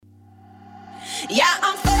Yeah,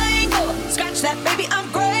 I'm thankful. Scratch that, baby,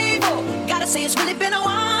 I'm grateful. Gotta say it's really been a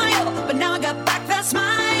while, but now I got back that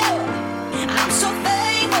smile. I'm so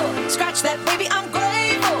thankful. Scratch that, baby, I'm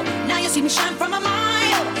grateful. Now you see me shine from a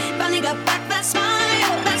mile. Finally got back that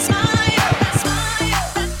smile, that smile.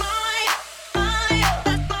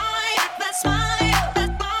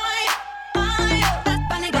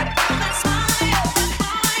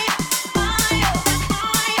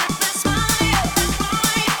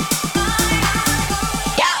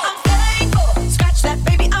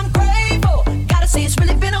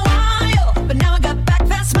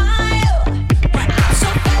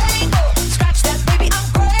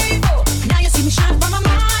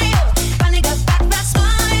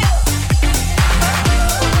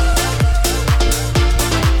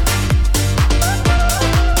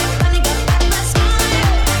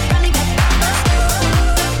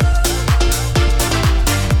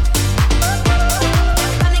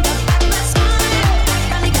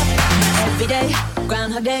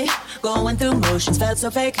 Day, going through motions, felt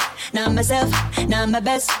so fake. Not myself, not my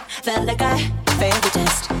best. Felt like I failed the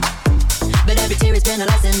test. But every tear has been a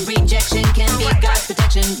lesson. Rejection can be God's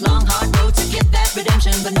protection. Long, hard road to get that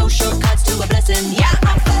redemption, but no shortcuts to a blessing. Yeah,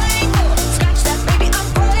 I'm thankful. Scratch that, baby,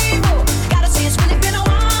 I'm grateful. Gotta say it's really been a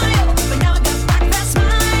while, but now I got back that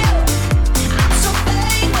smile. I'm so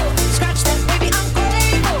thankful. Scratch that, baby, I'm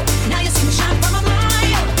grateful. Now you see me shine from a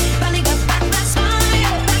mile. Finally got back that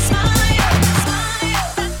smile, that smile.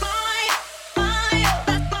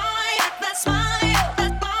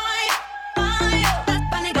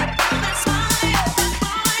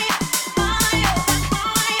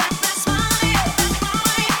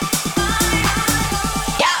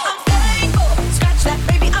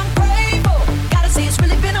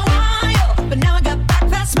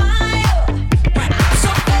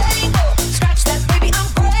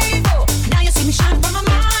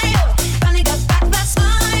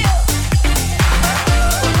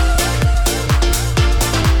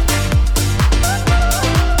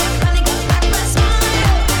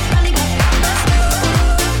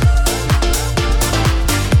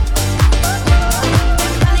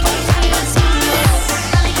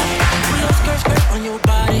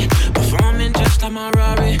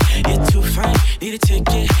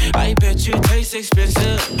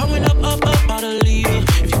 Expensive. I went up, out a leader.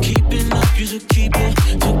 If you're keeping up, you should keep it.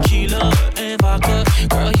 Tequila and vodka,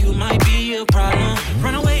 girl, you might be a problem.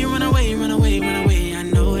 Run away, run away, run away, run away. I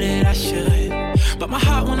know that I should, but my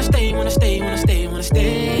heart wanna stay, wanna stay, wanna stay, wanna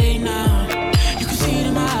stay now. You can see it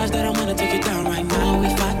in my eyes that I wanna take it down right now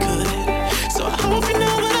if I could. So I hope you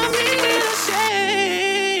know what I mean to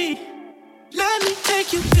say. Let me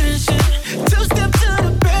take you dancing. Two-step to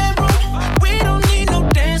the bedroom. We don't need no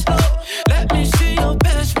dance floor. Let me see your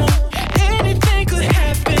best move. Anything could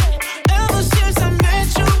happen. Ever since I met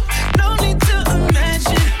you, no need to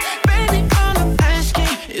imagine. Baby, all I'm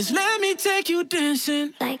asking is let me take you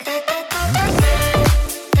dancing. Like that.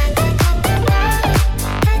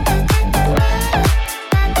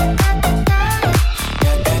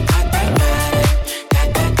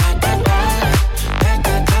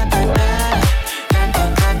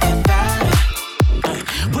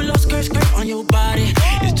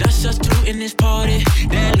 In this party,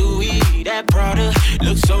 that Louis, that Prada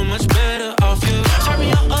looks so much better off you. Turn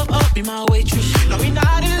me up, be my waitress. No, we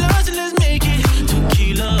not in love, so let's make it.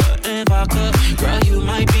 Tequila and vodka, girl, you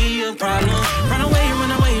might be a problem. Run away,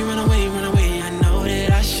 run away, run away, run away. I know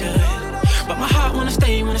that I should, but my heart wanna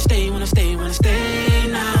stay, wanna stay, wanna stay, wanna stay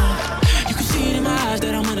now. You can see it in my eyes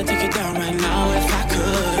that I wanna take it down right now if I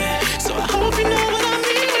could. So I hope you know what I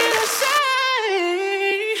mean to say.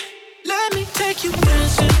 Let me take you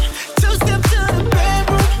dancing. Two-step to the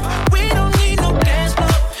bedroom. We don't need no dance floor.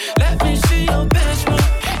 Let me see your best move.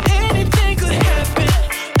 Anything could happen.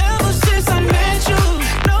 Ever since I met you,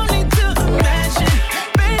 no need to imagine.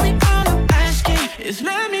 Baby, all I'm asking is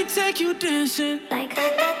let me take you dancing. Like that.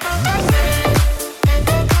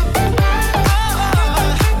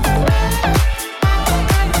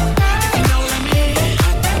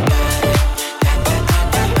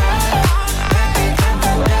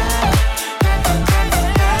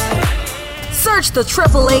 Search the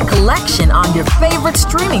AAA collection on your favorite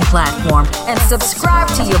streaming platform and subscribe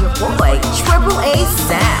to your boy, AAA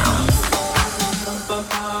Sounds.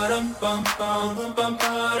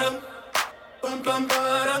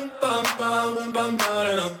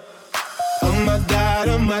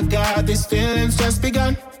 Oh my God, these feelings just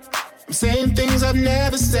begun. I'm saying things I've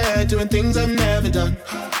never said, doing things I've never done.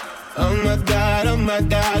 Oh my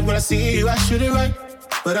God, when I see you I shoot it right.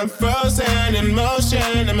 But I'm frozen in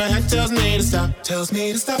motion and my head tells me to stop.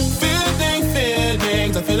 Feelings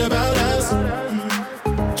I feel about us.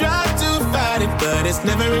 Try to fight it, it's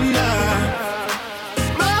never enough.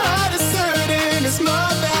 My heart is hurting, it's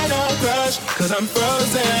more than a crush. Cause I'm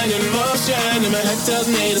frozen in motion and my head tells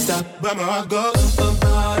me to stop, but my heart goes bum,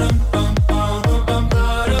 bottom, bum, bum, bum,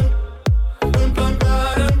 bottom. Bum, bum,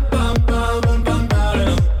 bottom, bum, bum, bum, bum,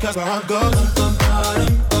 bottom. Cause my heart goes bum,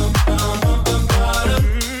 bottom, bum, bum, bum, bottom.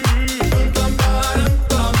 Bum, bum, bottom,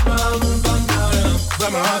 bum, bum, bum, bottom. But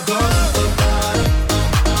my heart goes bum, bottom,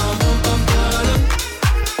 bum, bum, bum, bottom.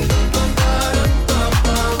 Bum, bottom, bum,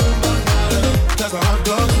 bum, bum, bottom. Cause my heart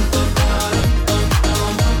goes bum, bottom, bum,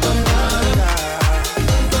 bum, bum, bottom.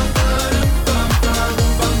 Bum, bottom, bum, bum,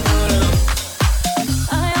 bum, bottom.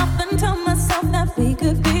 I often tell myself that we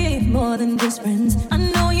could be more than just friends. I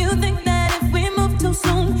know you think that if we move too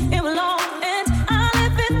soon, it will all end. I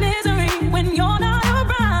live in misery when you're not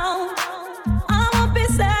around. I won't be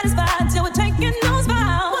satisfied till we're taking those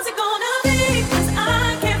vows. What's it gonna be? 'Cause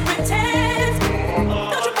I can't pretend.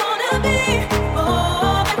 Don't you wanna be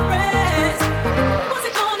more than friends? What's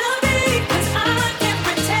it gonna be? 'Cause I can't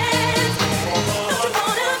pretend. Don't you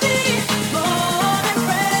wanna be more than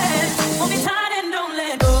friends? Hold me tight and don't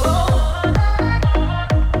let go.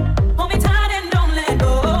 Hold me tight and don't let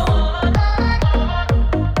go.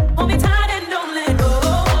 Hold me tight and don't let go.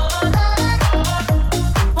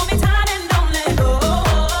 Hold me tight and don't let go.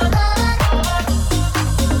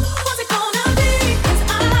 What's it gonna be? 'Cause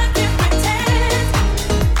I can't pretend.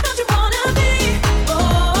 Don't you wanna be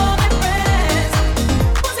more than friends?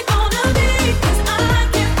 What's it gonna be? 'Cause I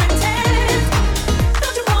can't pretend.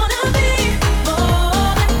 Don't you wanna be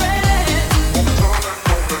more than friends?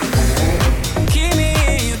 Keep me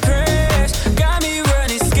in your prayers, got me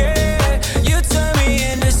running scared. You turn me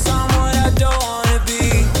into someone I don't wanna be,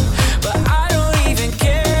 but I don't even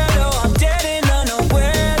care though. I'm dead and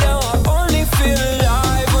unaware though. I only feel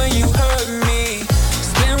alive when you hurt me.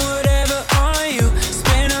 Spend whatever on you,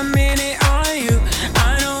 spend a minute on you. I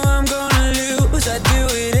know I'm gonna lose, I do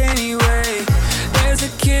it anyway. There's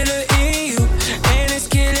a killer in you, and it's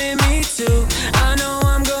killing me too. I know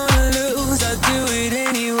I'm gonna lose, I do it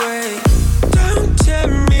anyway. Don't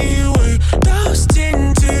tempt me with those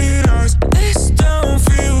tinted eyes. This don't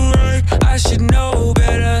feel right, I should know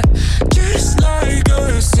better. Just like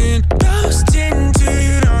us in those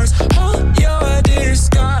tinted eyes. Hold your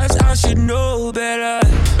disguise, I should know better.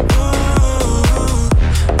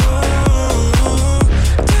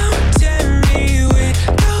 Don't tempt me with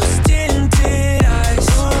those tinted eyes.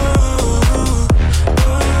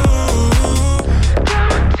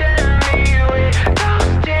 Don't tempt me with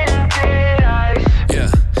those tinted eyes. Yeah,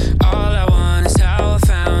 all I want is how I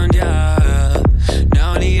found ya. No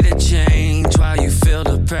need to change while you feel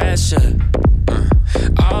the pressure.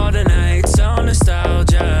 All the nights on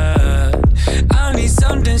nostalgia. I need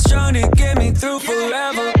something strong to get me through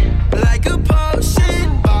forever. Like a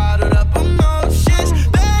potion, bottled up emotions,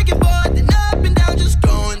 back and forth and up and down, just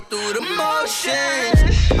going through the motions.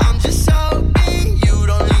 I'm just soaking, you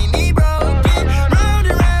don't leave me broken. Round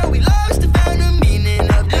and round, we lost to find the meaning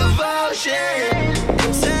of devotion.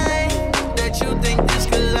 You say that you think this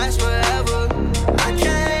could last forever. I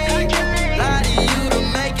can't lie to you to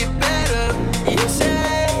make it better. You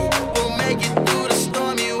say we'll make it through the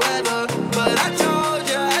stormy weather, but I told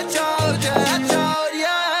ya, I told ya, I told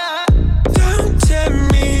ya. Don't tempt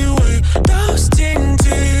me with those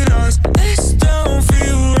tinted eyes. This don't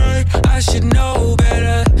feel right, I should know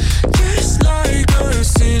better. Just like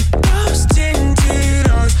us in those tinted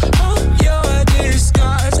eyes. Hold your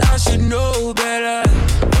disguise, I should know better.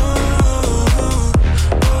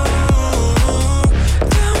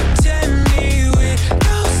 Don't tempt me with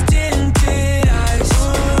those tinted eyes.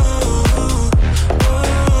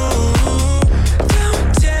 Don't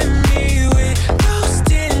tempt me with those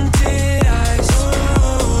tinted eyes.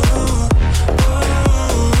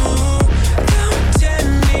 Don't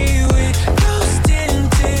tempt me with those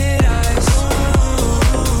tinted eyes.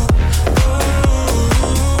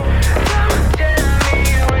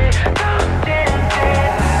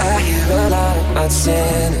 I hear a lot about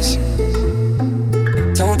sinners.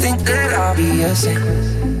 Don't think that I'll be a saint,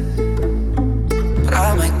 but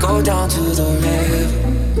I might go down to the river.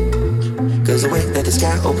 'Cause the way that the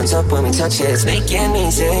sky opens up when we touch it, it's making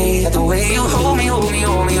me say that the way you hold me, hold me,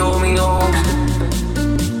 hold me, hold me, hold me,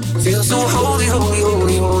 feel so holy, holy,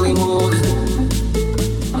 holy, holy, holy.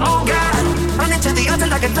 Oh God, running to the altar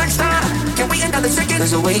like a track star. Can we end another second?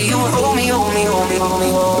 'Cause the way you hold me, hold me, hold me, hold me,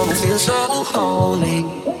 hold me, feel so holy.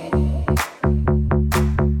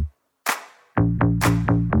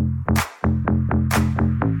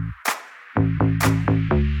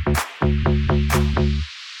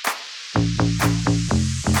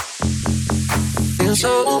 Feel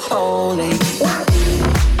so holy.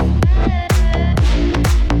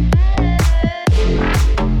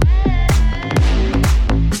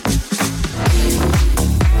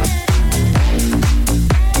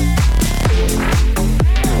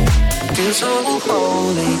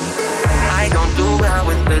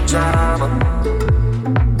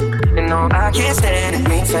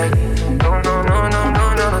 say. No, no, no, no, no,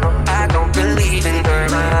 no, no, no. I don't believe in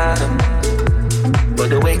karma. But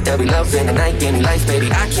the way that we love in the night gave me life, baby,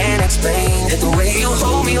 I can't explain it. The way you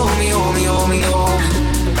hold me, hold me, hold me, hold me, hold me.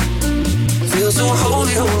 Feel so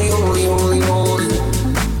holy, holy, holy, holy, holy.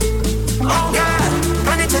 Oh God,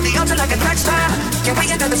 running to the altar like a track star. Can't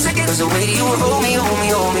wait another second. Cause the way you hold me, hold me,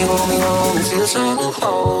 hold me, hold me, hold me. Feel so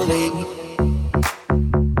holy.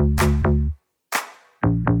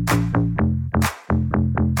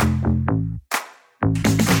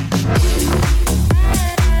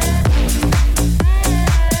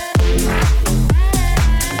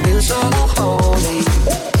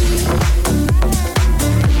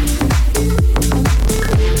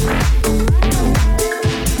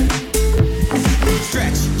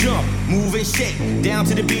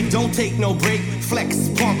 Take no break, flex,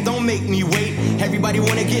 pump, don't make me wait. Everybody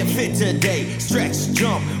wanna get fit today. Stretch,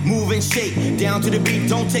 jump, move and shake. Down to the beat,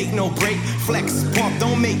 don't take no break. Flex, pump,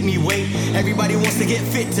 don't make me wait. Everybody wants to get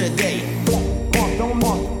fit today. Pump, don't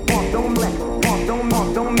mump, pump, don't flex. Pump, don't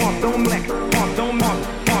mump, don't mump, don't flex. Pump, don't mump,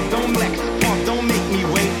 pump, don't flex. Pump, don't make me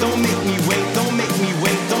wait, don't make me wait, don't make me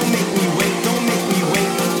wait, don't make me wait, don't make me wait.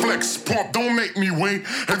 Flex, pump, don't make me wait.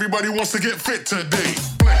 Everybody wants to get fit today.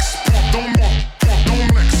 Flex, pump, don't mump, pump, don't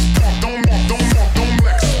flex. Don't mump, don't mump, don't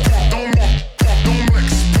flex. Don't mump, don't flex.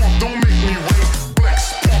 Don't make me wait. Flex,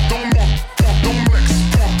 don't mump, don't flex.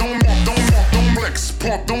 Don't mump, don't flex.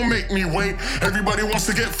 Pump, don't make me wait. Everybody wants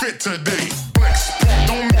to get fit today. Flex,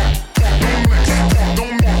 don't mump, don't flex.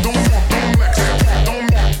 Don't mump, don't flex. Don't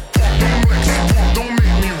mump, don't flex. Don't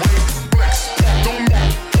make me wait. Flex, don't mump,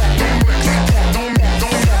 don't flex. Don't mump,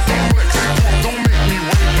 don't flex. Don't make me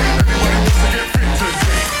wait. Everybody wants to get fit today.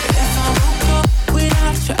 If I woke up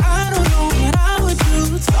without you, I don't know what I would do.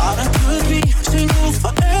 Thought I could be single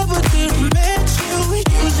forever till I met you.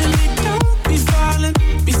 Usually don't be falling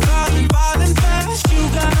fast. You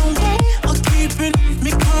got a way of keeping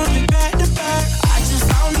me coming back to back. I just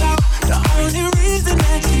found out the only reason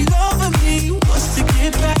that you loving me was to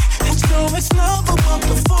get back and show us love, but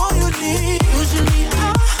before you leave, usually I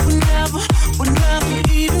would never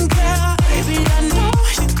even care. Baby, I know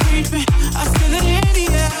you're creeping, I feel it in the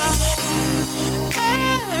air.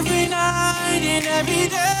 Every night and every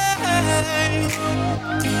day,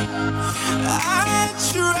 I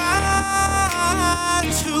try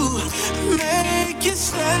to make you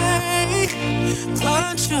stay,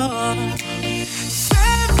 but you're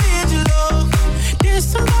savage love. Did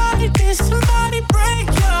somebody break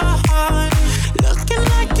your heart? Looking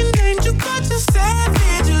like an angel, but you're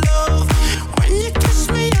savage love. When you kiss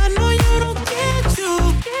me, I know you don't get to,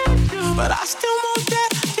 but I still want that.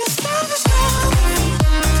 You're savage love.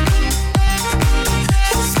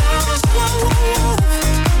 You're savage love.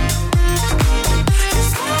 You're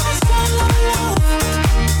savage love.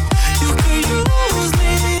 You can use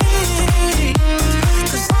me,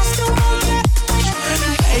 'cause I still want that.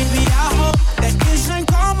 Baby, I hope that this ain't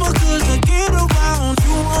karma, 'cause I get around.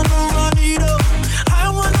 You wanna run it up, I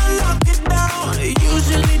wanna lock it down.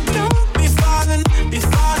 Usually don't be falling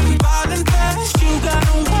fast. You got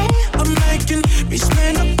a way of making me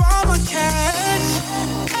spend up all my cash.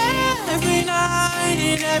 Every night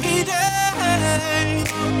and every day,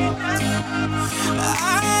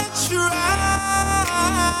 I try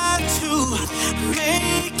to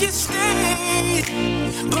make it stay,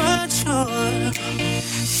 but you're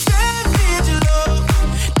savage love.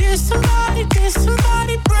 Did somebody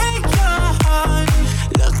break your heart?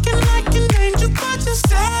 Looking like an angel, but you're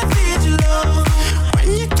savage love. When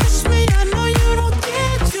you kiss me, I know you don't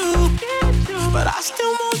get to, but I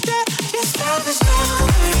still want that. You're savage love.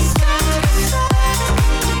 You're savage love.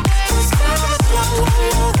 You're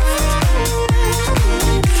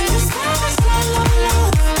savage love.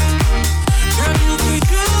 Girl, you can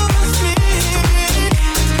use me,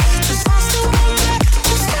 'cause I still want that.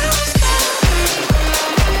 You're savage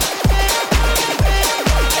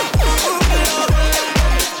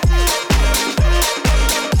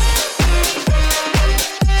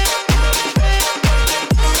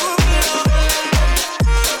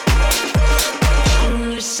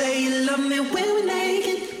Only say you love me when we're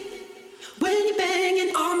naked, when you're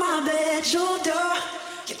banging on my bedroom door.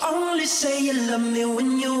 You only say you love me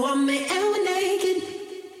when you want me and we're naked,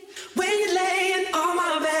 when you're laying on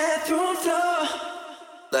my bathroom floor.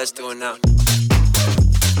 Let's do it now.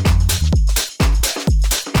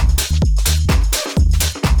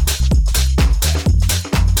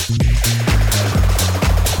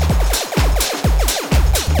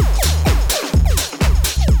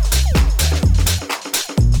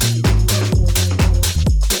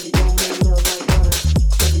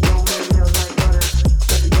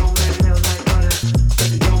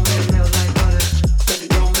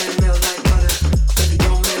 Don't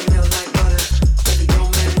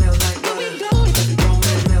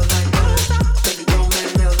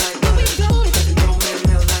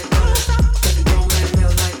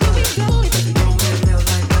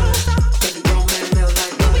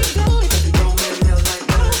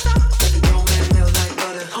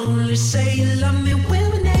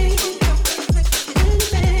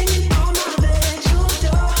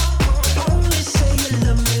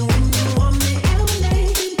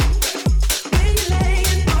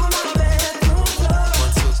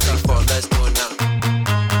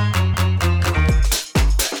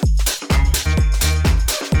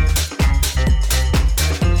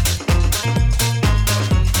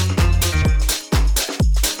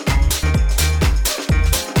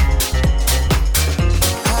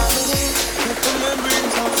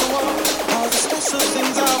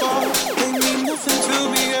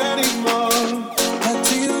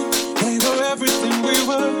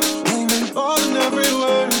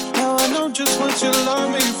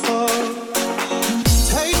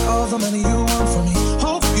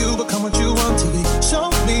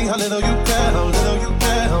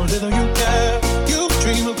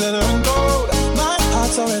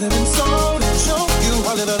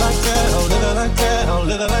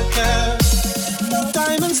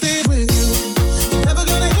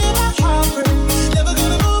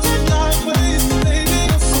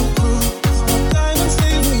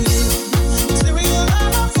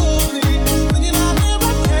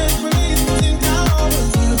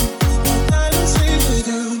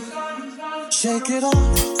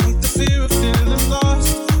fear of feeling lost.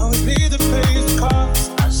 Always me that pays the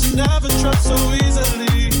cost. I should never trust so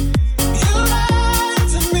easily. You lied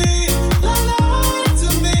to me, lied to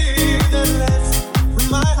me. Then left with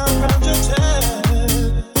my heart round your chest.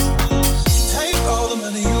 Take all the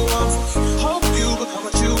money you want from me. Hope you become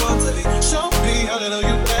what you want to be. Show me how little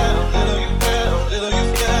you care, little you care, little you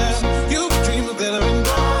care. You dream of glitter and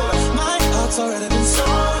gold. My heart's already been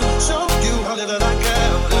sold. Show you how little I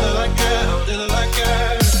care, little I care, little I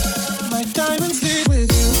care. My diamonds leave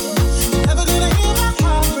with you. Never gonna hear my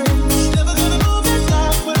heart break. Never gonna move it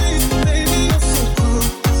sideways. Baby, you're so cool.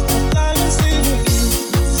 My diamonds leave with you.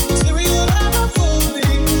 Teary, you'll never fool me.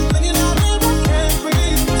 When you're not here, I can't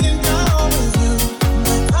breathe. Think I'm with you.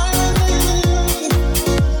 My diamonds leave with you.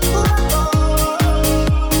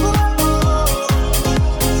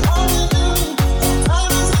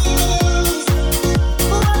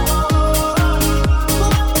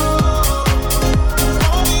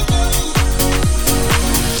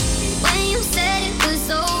 When you said it was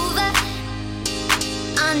over,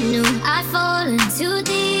 I knew I'd fallen too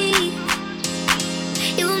deep.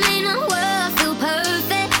 You made my world feel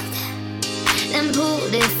perfect, then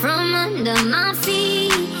pulled it from under my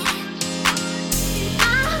feet.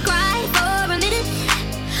 I cried for a minute,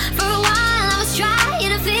 for a while I was trying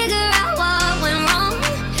to figure out what went wrong.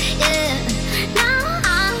 Yeah, now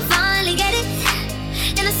I finally get it,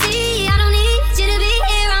 and I see I don't need you to be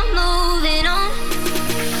here. I'm moving on.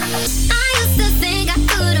 I used to think I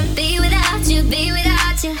couldn't be without you, be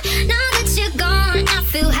without you. Now that you're gone, I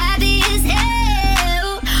feel happy as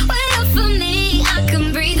hell. Wait up for me, I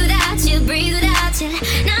can breathe without you, breathe without you.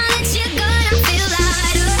 Now that you're gone, I feel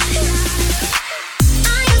lighter.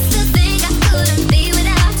 I used to think I couldn't be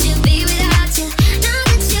without you, be without you. Now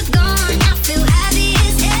that you're gone, I feel happy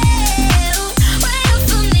as hell. Wait up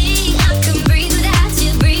for me, I can breathe without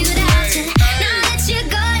you, breathe without you. Now that you're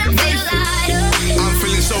gone, I feel lighter. I'm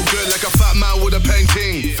feeling so good like a fat man with a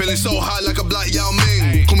painting. Feeling so high like a black Yao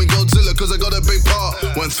Ming. Call me Godzilla cause I got a big part.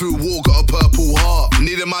 Went through war, got a purple heart.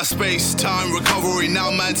 Needed my space, time, recovery. Now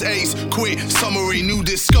man's ace. Quit, summary, new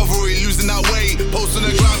discovery. Losing that weight. Post on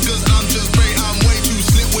the ground cause I'm just bait. I'm way too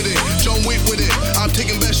slick with it. John Wick with it. I'm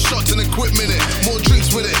taking best shots and equipment it. More drinks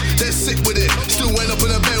with it. They're sick with it. Still went up in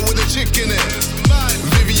a bed with a chick in it.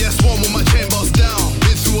 VVS one with my chain boss down.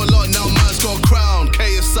 Been through a lot, now man's got crowned.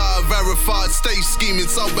 KSI verified, stay scheming,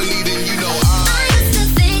 self-believing, you know I used to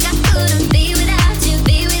think I couldn't be without you,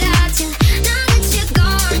 be without you. Now that you're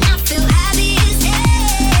gone, I feel happy as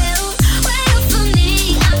hell. Wait up for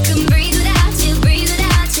me, I can breathe without you, breathe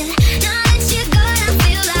without you. Now that you're gone, I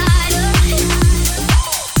feel lighter.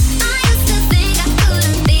 I used to think I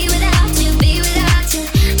couldn't be without you, be without you.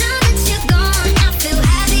 Now that you're gone, I feel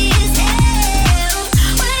happy as hell.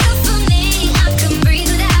 Wait up for me, I can breathe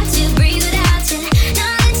without you, breathe without you.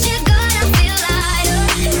 Now that you're gone, I feel lighter.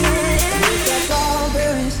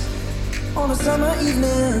 Strawberries on a summer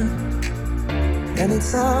evening, and it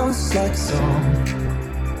sounds like a song.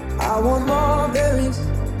 I want more berries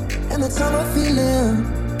and that summer feeling,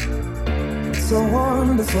 so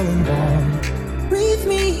wonderful and warm. Breathe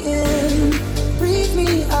me in, breathe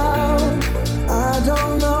me out. I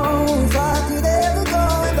don't know if I could ever go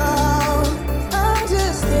without. I'm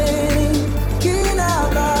just thinking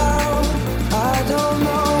out loud. I don't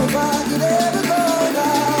know if I could ever go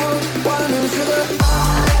without. Watermelon sugar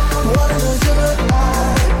high, watermelon sugar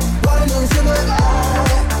high, watermelon sugar high,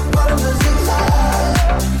 watermelon sugar high,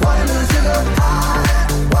 watermelon sugar high,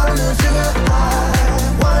 watermelon sugar high,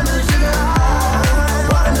 watermelon sugar high,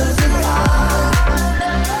 watermelon sugar high.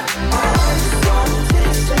 I just wanna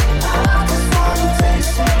taste it, I just wanna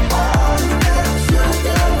taste it, watermelon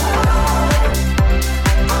sugar high.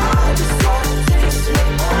 I just wanna taste it,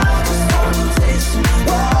 I just wanna taste it,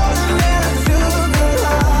 watermelon sugar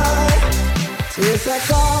high. Tastes like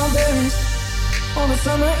strawberries on a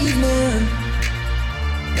summer evening,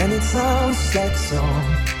 and it sounds like a song.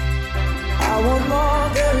 I want more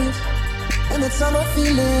berries and that summer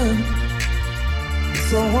feeling,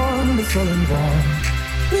 so wonderful and warm.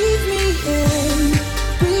 Breathe me in,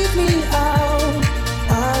 breathe me out.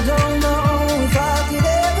 I don't know if I could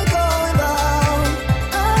ever go without.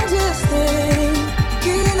 I'm just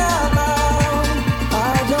thinking out loud.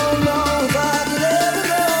 I don't know if I could ever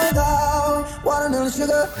go without. Watermelon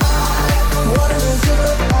sugar high, watermelon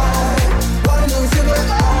sugar high, watermelon sugar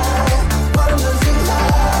high, watermelon sugar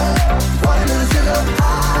high, watermelon sugar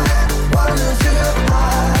high, watermelon sugar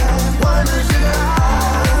high, watermelon sugar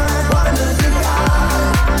high, watermelon sugar high.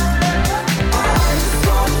 I just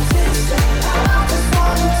wanna taste it, I just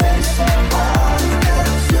wanna taste it,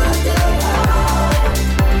 watermelon sugar high.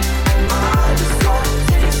 I just wanna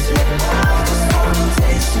taste it, I just wanna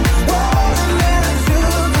taste it.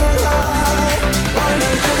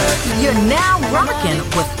 You're now rocking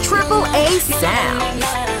with Triple A Sounds.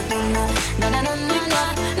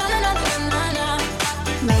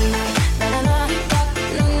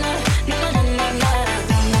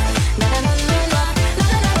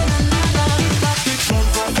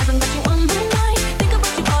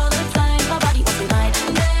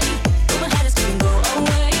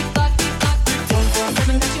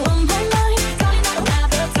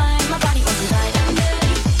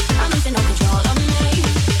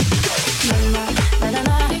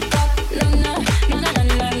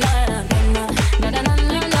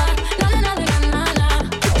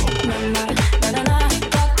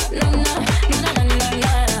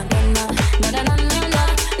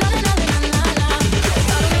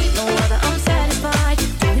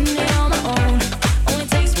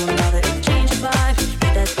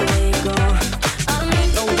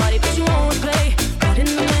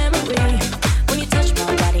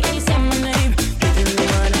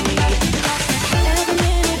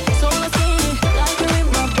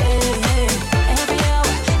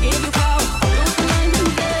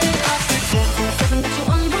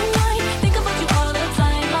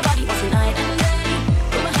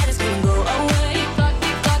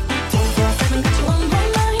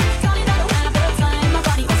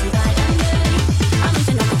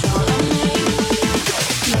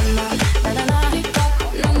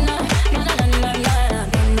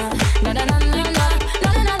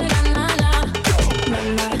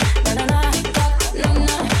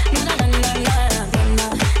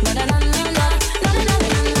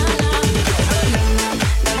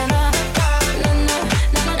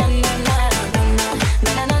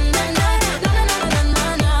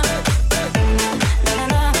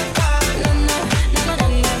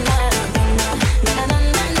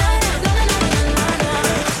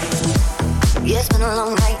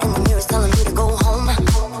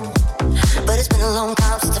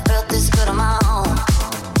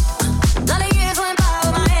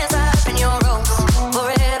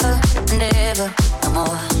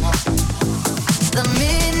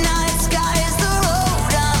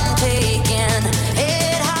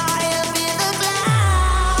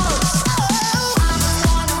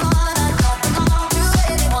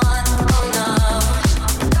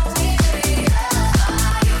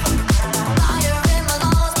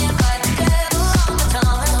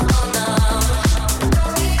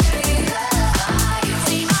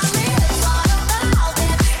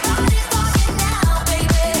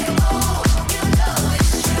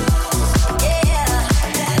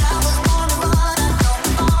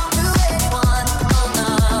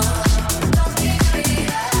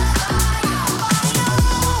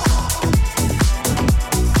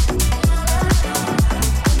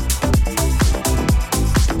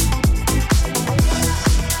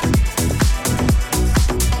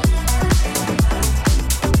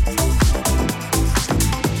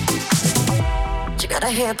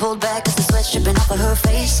 Hair pulled back as the sweat dripping off of her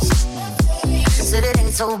face. Said it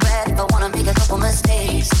ain't so bad if I wanna make a couple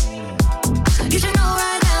mistakes. You should know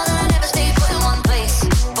right now that I never stay put in one place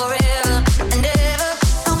forever and ever,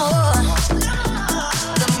 no more.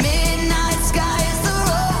 The midnight sky is the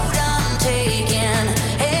road I'm taking.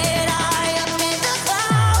 Head high up in the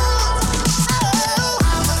clouds. Oh,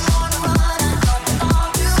 I was born to run, I don't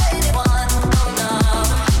belong to anyone. Oh no.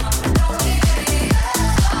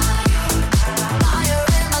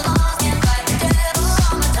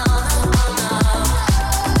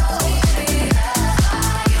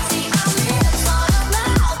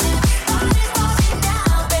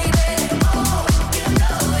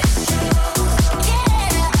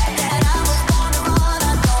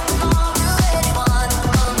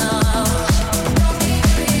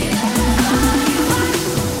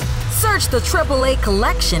 The AAA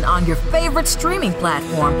collection on your favorite streaming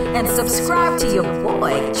platform and subscribe to your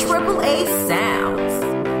boy, AAA Sounds.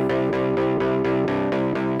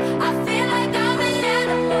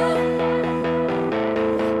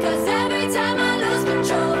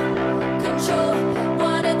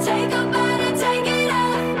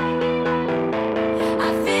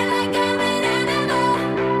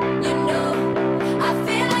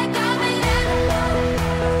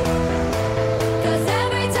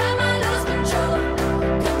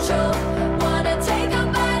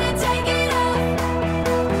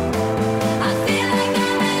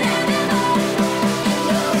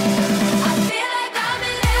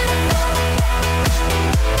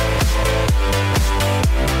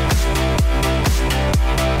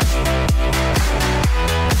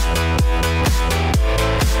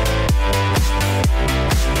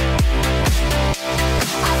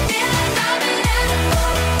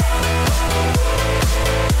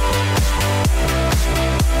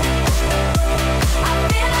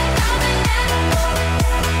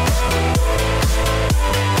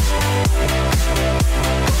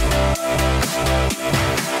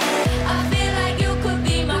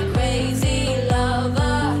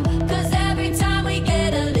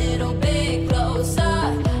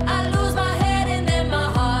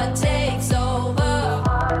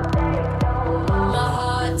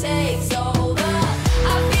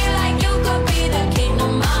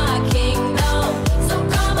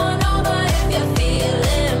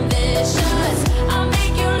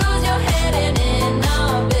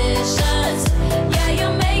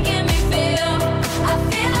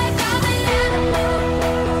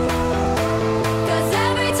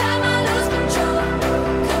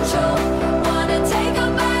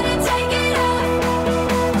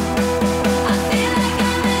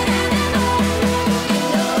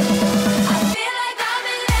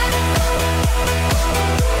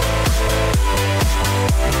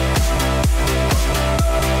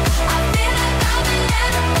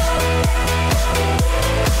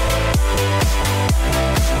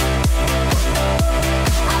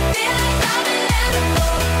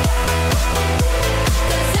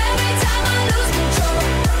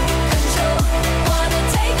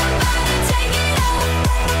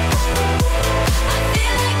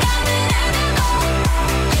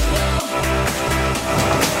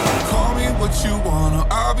 wanna,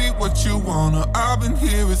 I'll be what you wanna. I've been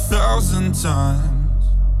here 1,000 times.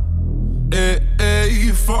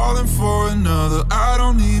 You're falling for another. I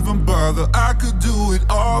don't even bother. I could do it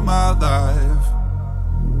all my life.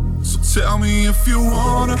 So tell me if you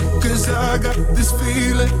wanna, cause I got this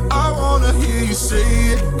feeling. I wanna hear you say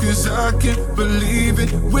it, cause I can't believe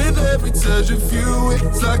it. With every touch of you,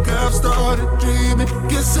 it's like I've started dreaming.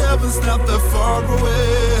 Guess heaven's not that far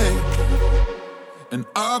away. And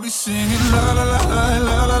I'll be singing la la la la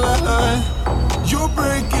la la la la. You're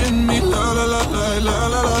breaking me la la la la la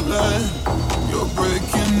la la la. You're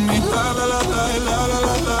breaking me la la la la la la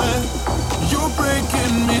la la. You're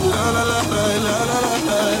breaking me la la la la la la la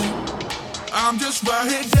la. I'm just right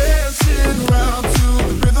here dancing around to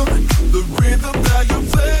the rhythm that you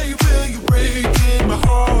play when you're breaking my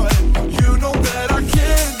heart. You know that I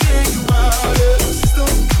can't get you out of the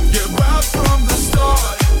system. Yeah, right from the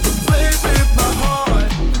start, you play with my heart.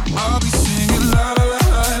 I'll be singing la la la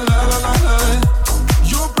la la la la la.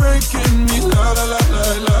 You're breaking me la la la la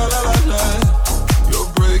la la la la. You're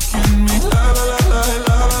breaking me la la la la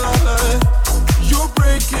la la la la. You're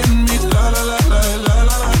breaking me la la la la la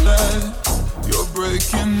la la. You're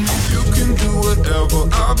breaking me. You can do whatever.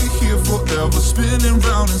 I'll be here forever, spinning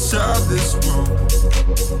round inside this room.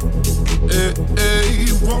 Hey,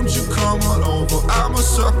 won't you come on over? I'm a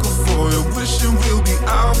sucker for you, wishing we'll be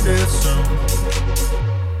out here soon.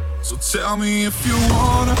 So tell me if you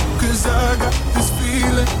wanna, cause I got this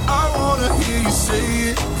feeling. I wanna hear you say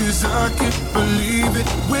it, cause I can't believe it.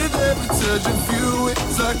 With every touch of you,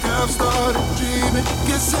 it's like I've started dreaming.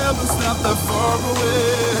 Guess heaven's not that far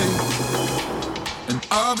away. And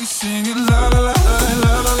I'll be singing la la la la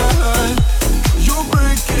la la la la. You're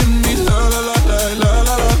breaking me la la la la la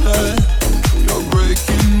la la la. You're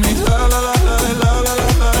breaking me la la la la la la la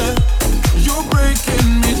la. You're breaking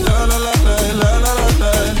me la la la la la la la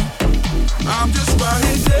la. I'm just right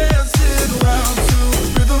here dancing around to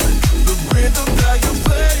the rhythm that you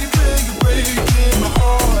play when you're breaking my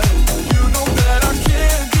heart. You know that I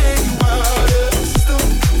can't get you out of the system.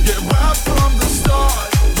 Yeah, right from the start,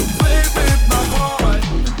 you play with my heart.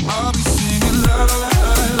 I'll be singing la la la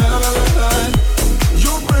la la la la.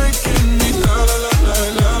 You're breaking me la la la la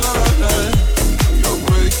la la la. You're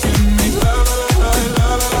breaking me la la la la la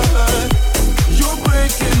la la. You're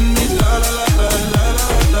breaking me la la la la la la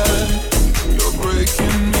la. You're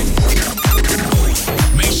breaking me.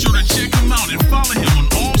 Make sure to check him out and follow him on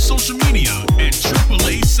all social media at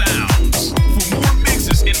AAA Sounds. For more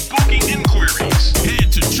mixes and booking inquiries,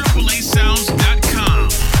 head to AAASounds.com.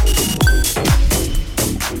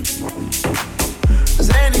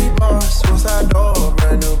 Zany boss, suicide door,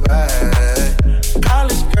 brand new bag.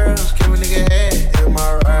 College girls, give a nigga head in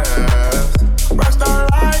my raps. Rockstar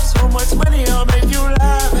life, so much money, I'll make you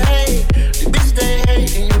laugh. Hey, the bitch they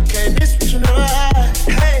hate, and you can't diss what you know.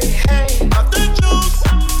 Hey, hey, off the juice,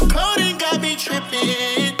 coding got me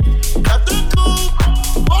tripping. Got the coupe,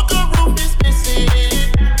 walker roof is missing.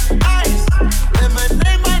 Ice,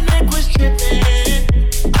 lemonade, my neck was tripping.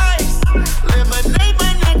 Ice, lemonade,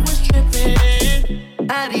 my neck was tripping.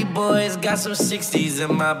 Addy boys got some 60s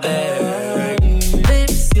in my bag.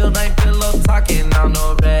 Lips sealed, ain't pillow talking on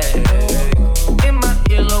no rag. In my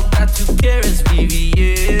earlobe, got 2 carats,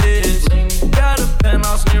 VVS. Got a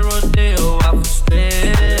penthouse near Rodeo, out for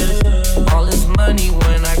stress. All this money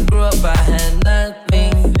when I grew up, I had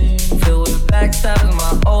nothing. Filled with backstabbing,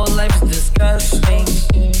 my whole life is disgusting.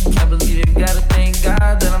 Can't believe you gotta thank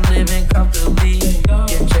God that I'm living comfortably.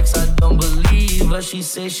 Get checks, I don't believe, but she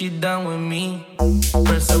say she done with me.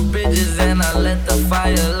 Burn some bridges and I let the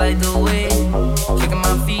fire light the way. Kicking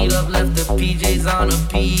my feet up, left the PJs on a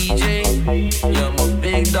PJ. Yeah, I'm a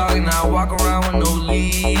big dog and I walk around with no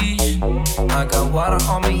leash. I got water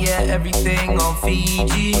on me, yeah, everything on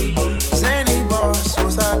Fiji. Zany boss,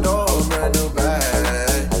 suicide door, brand new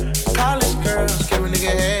bag. College girls, give a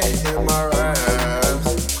nigga head in my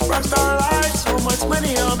raps. Rockstar life, so much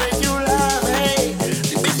money, I'll make you laugh. Hey,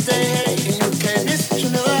 the bitch they hate, and you can't diss what you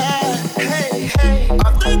never had. Hey, hey,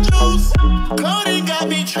 off the juice, coding got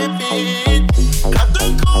me tripping. Got the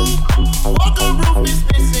coupe, walker roof is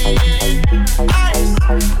missing. Ice,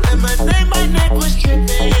 lemonade, my neck was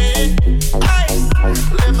tripping. Ice,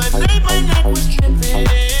 lemonade, my neck was tripping.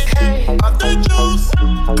 Hey, off the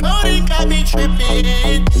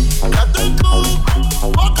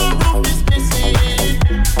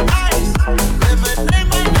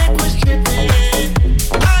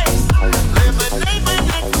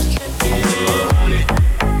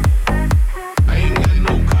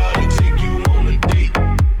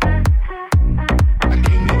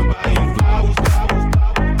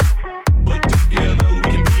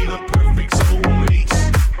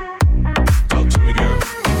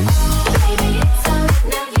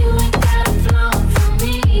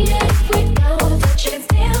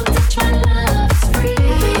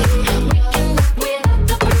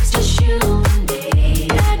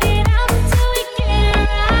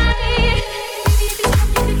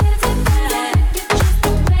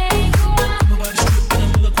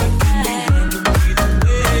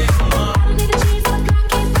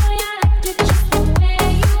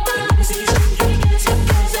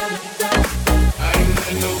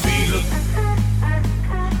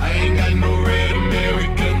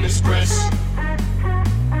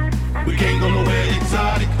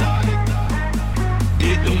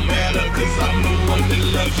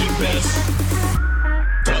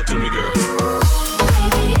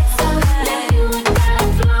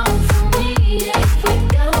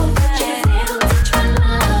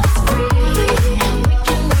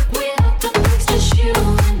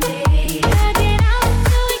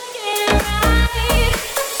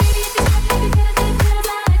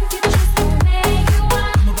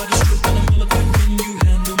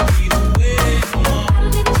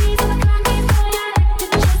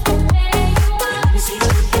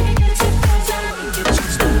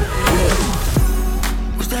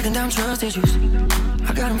breaking down trust issues.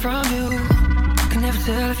 I got them from you. Can never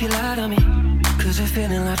tell if you lie to me, cause it's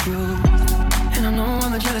feeling like true. And I know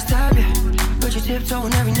I'm a jealous type, yeah, but you're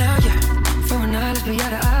tiptoeing every night, yeah. For a night, let's be eye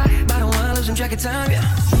to eye. Bottom one, losing track of time, yeah.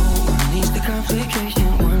 No one needs the complication.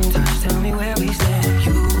 One touch, tell me where we stand.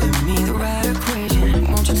 You and me, the right equation.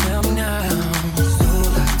 Won't you tell me now? So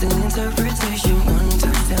lost in interpretation. One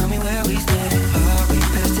touch, tell me where we stand. Are we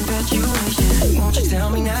past infatuation? Won't you tell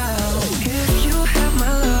me now? If you have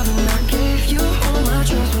my love and I gave you all my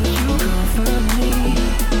trust, will you comfort me?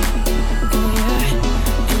 Oh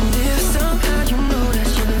yeah. And if somehow you know that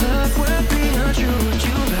your love will be untrue, would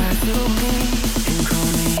you lie to me and call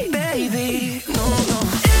me baby? No, no.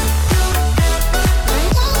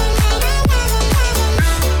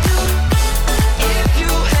 If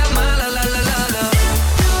you have my la la la la la.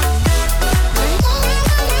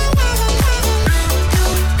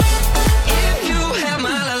 If you have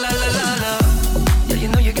my la la la la la. Yeah, you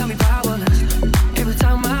know you got me powerless. Every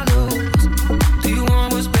time I lose, do you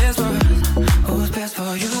want what's best for us? Or what's best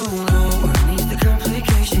for you? No one needs the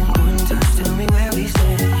complication. One touch, tell me where we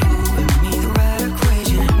stand. You and me, the right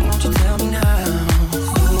equation. Won't you tell me now?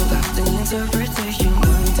 So lost in interpretation.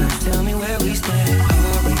 One touch, tell me where we stand.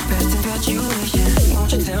 Are we past infatuation?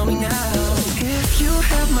 Won't you tell me now? If you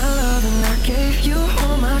have my love and I gave you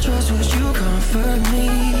all my trust, would you comfort me?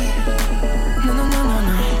 No, no, no, no,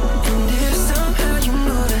 no. And if somehow you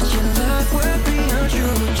know that your love will be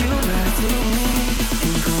untrue, would you lie to me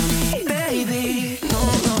and call me baby? No,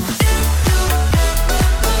 no.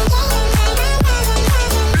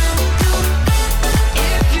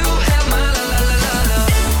 If you have my la la la la la.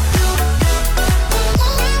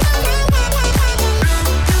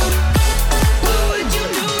 What would you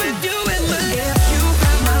do if you had my? If you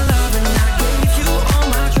had my love and I gave you all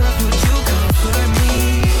my trust, would you comfort me?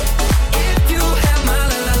 If you had my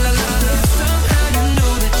la la la la la. Somehow you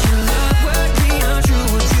know that your love would be untrue,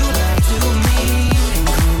 would you lie to me and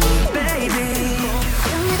call me baby?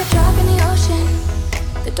 Feel like a drop in the ocean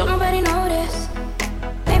that don't nobody notice.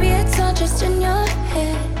 Maybe it's all just in your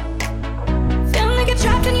head. Feeling like you're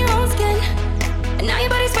trapped in your own skin, and now your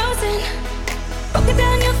body's frozen. Broken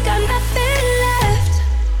down, you've got nothing left.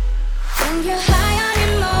 When you're high on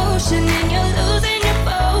emotion and you're losing your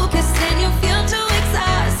focus, and you feel too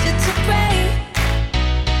exhausted to pray.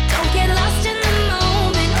 Don't get lost in the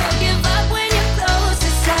moment or give up when you're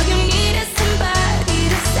closest. All you need is somebody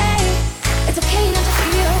to say it's okay not to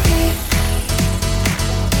be okay.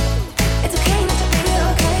 It's okay not to be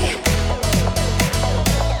okay.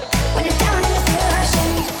 When you're down and you feel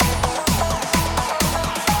ashamed,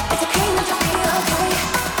 it's okay not to be okay.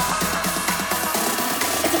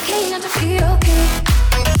 It's okay not to be okay.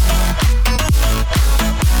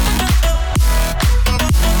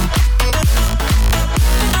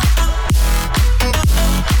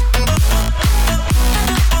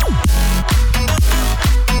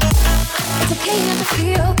 It's okay not to be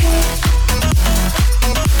okay.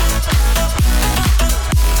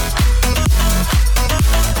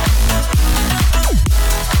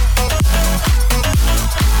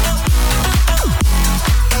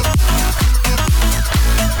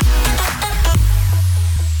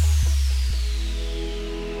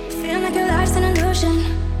 Feeling like your life's an illusion,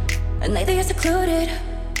 and lately you're secluded,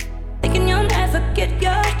 thinking you'll never get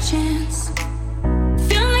your chance.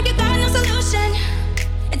 Feeling like you got no solution,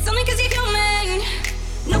 it's only 'cause you're human.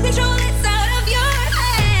 No control, it's out of your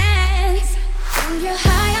hands. When you're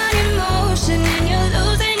high on emotion and you're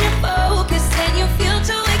losing your focus, and you feel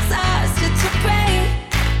too exhausted to pray.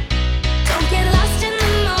 Don't get lost in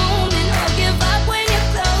the moment or give up when you're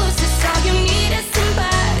closest. All you need is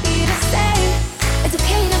somebody to say it's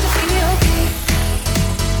okay not to be okay.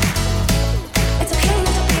 It's okay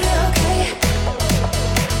not to be okay.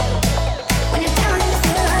 When you're down and you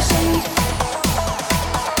feel ashamed,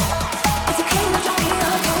 it's okay not to be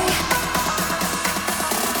okay.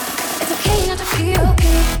 It's okay not to be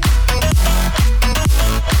okay.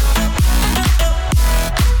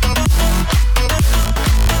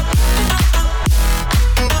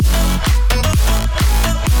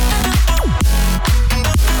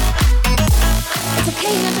 It's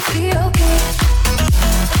okay not to be okay.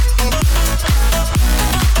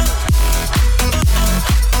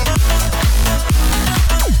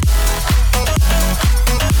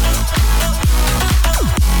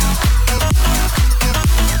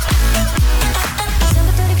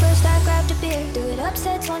 December 31st, I grabbed a beer. Do it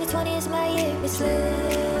upset, 2020 is my year. It's lit.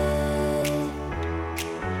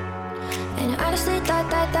 And I honestly thought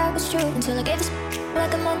that was true until I gave this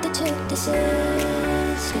like a month or two. This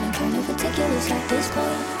is getting kind of ridiculous at this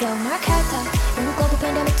point. Yo, my cat died in a global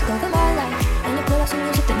pandemic took over my life, and I put out some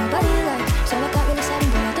music that nobody liked. So I got really sad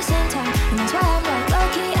and put out the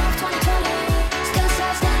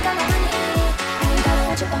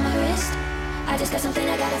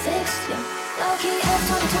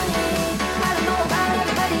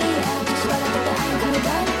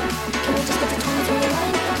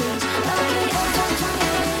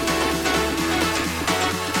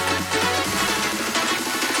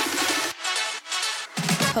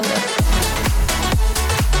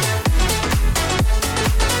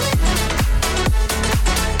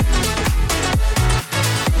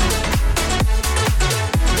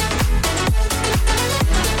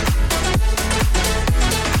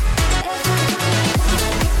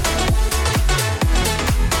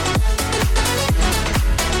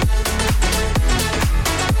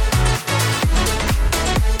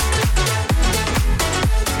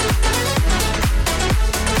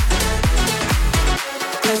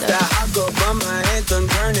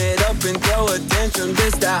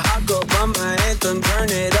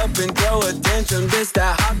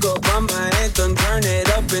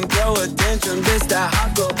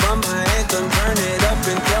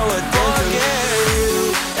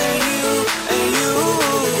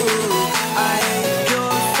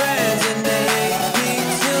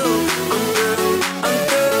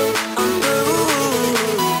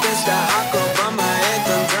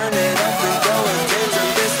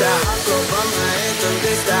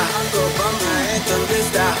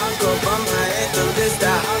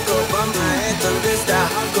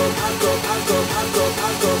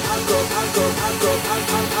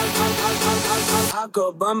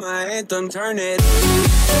go by my anthem, turn it.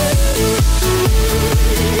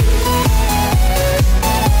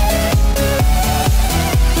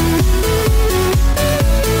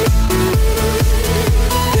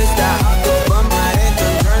 This that I go by my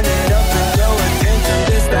anthem, turn it up and throw attention.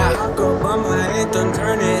 This that I go by my anthem,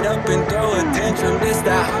 turn it up and throw attention. This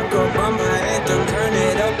that I go by my anthem, turn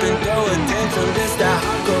it up and throw attention. This that I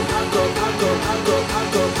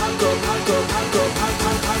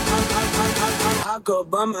go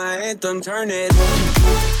by my anthem, turn it.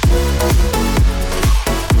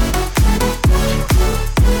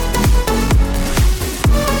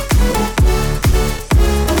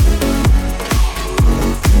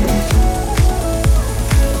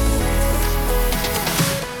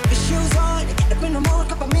 Shoes on, get up in the morning,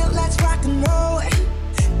 cup of milk, let's rock and roll.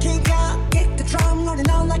 Kick out, kick the drum, rolling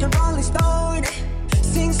on like a rolling stone.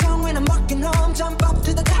 Sing song when I'm walking home, jump up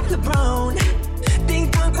to the top of the brown. Ding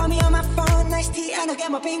dong, call me on my phone, nice tea, and I'll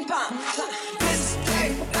get my ping pong. This is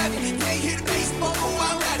day, heavy, they hear the bass, oh,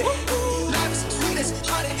 I'm ready. Life is sweet as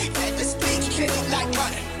honey, get the speech, kick it like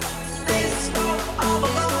honey. Let's go all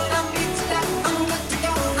alone, I'm into that, I'm good to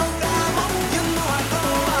go, I'm down, you know I go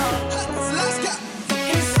on. Let's go.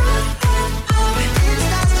 It's all it's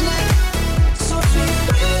last tonight, so sweet,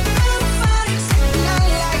 bring them fires,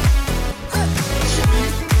 like,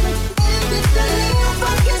 shine, baby, the little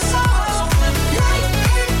fucking soul. Light it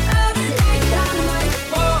up, like dynamite.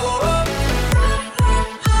 Oh,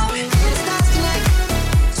 it's last tonight,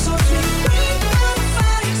 so sweet, bring them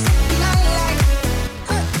fires, like,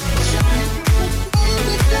 shine,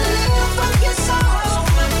 baby, the little fucking soul.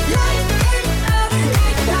 Light it up,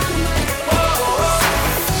 like dynamite.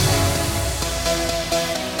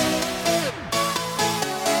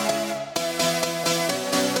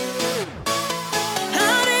 I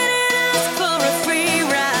didn't ask for a free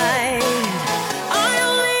ride. I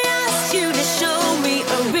only asked you to show me a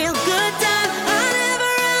real good time. I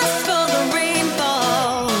never asked for the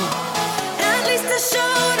rainfall. At least I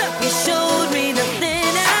showed up. You showed me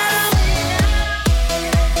nothing at all.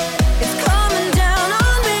 It's coming down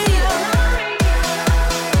on me.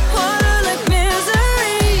 Water like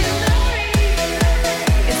misery.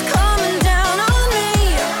 It's coming down on me.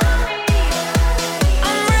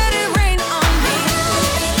 I'm ready, rain on me.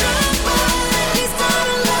 Drop by, these time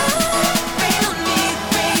of love. Rain on me,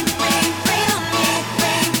 rain, rain, rain on me,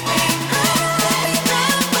 rain, rain.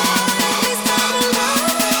 Drop by, these time of love.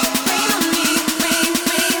 Rain on me, rain,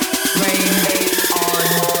 rain, rain on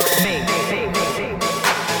me.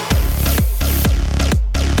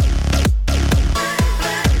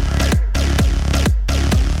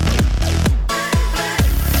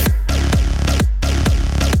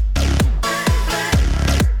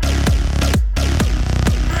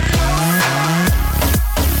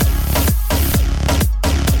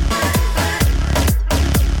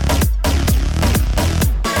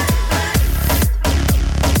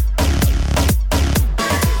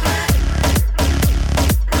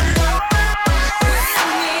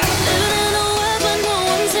 Living a world where no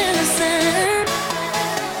one's innocent.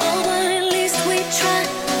 Oh, but at least we try.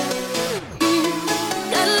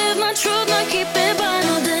 Gotta live my truth, not keep it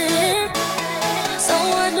bottled in, so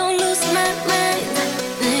I don't lose my mind.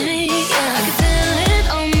 Yeah, I can feel it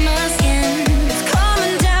on my skin. It's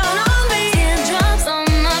coming down on me. Teardrops on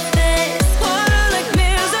my face. Water like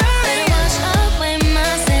misery. Let it wash away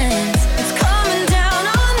my sins. It's coming down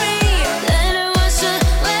on me. Let it wash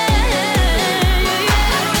away.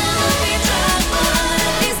 Be dropped by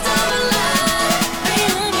these time of love.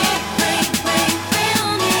 Rain on me, rain, rain, rain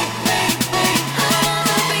on me, rain, rain. I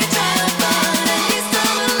wanna be dropped by these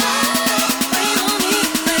time of love. Rain on me,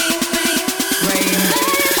 rain, rain, rain on me.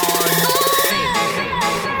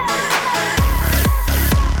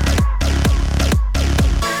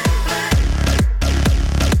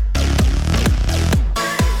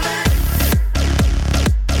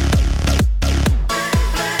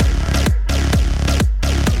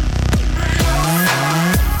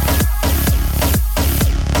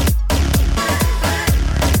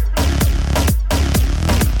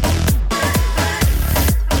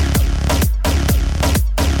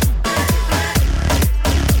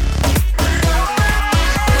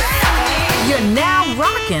 You're now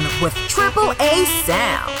rocking with Triple A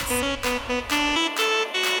Sounds.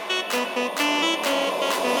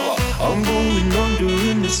 I'm going under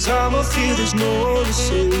in this time. I feel there's no one to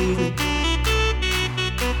save me.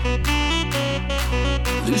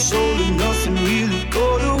 This all or nothing really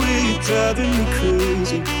got away. You're driving me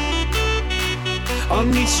crazy. I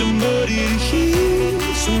need somebody to hear,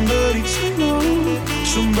 somebody to know,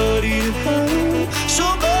 somebody to have,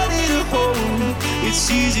 somebody to hold. It's It's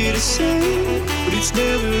easy to say, but it's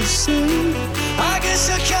never the same. I guess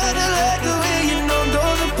I kinda like the way you numbed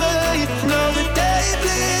all the pain. Now the day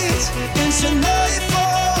bleeds into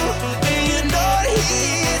nightfall, and you're not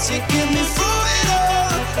here to get me through it all.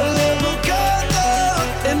 I let my guard down,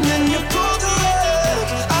 and then you pulled the rug.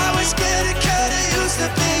 I was getting kinda used to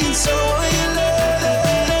being someone you love.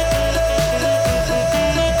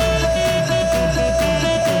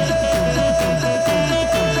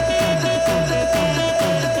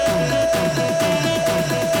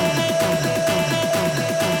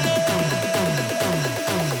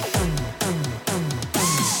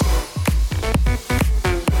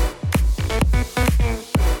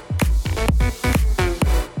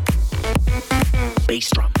 Bass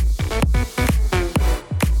drum.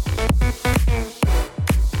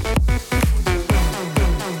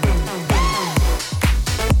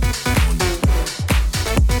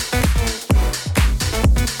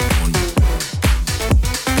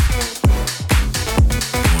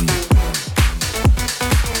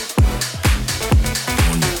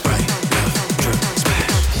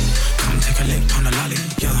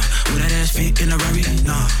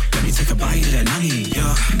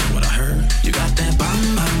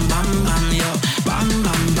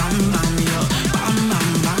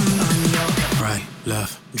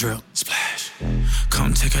 Drill, splash.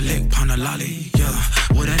 Come take a lick, pound a lolly, yeah.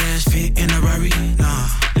 Would that ass fit in a Rari? Nah.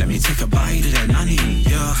 Let me take a bite of that nani,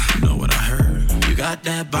 yeah. You know what I heard? You got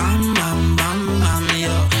that bam, bam, bam, bam,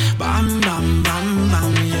 yeah. Bam, bam, bam,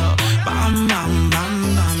 bam, yeah. Bam, bam,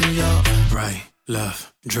 bam, bam, yeah. Right,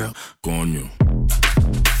 left, drill, coño.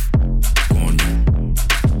 Coño.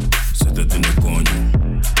 Siéntate en el coño.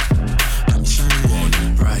 Coño.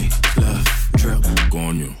 Right, left, drill,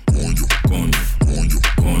 coño. Coño,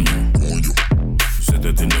 coño.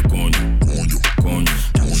 Siéntate en el coño, coño,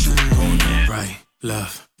 right,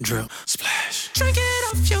 left, drill, splash. Drink it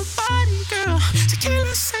off your body, girl.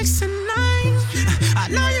 Tequila, sex, and night. I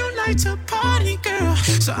know you like to party, girl,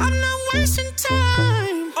 so I'm not wasting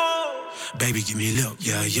time. Baby, give me a lip,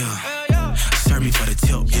 yeah, yeah. Serve me for the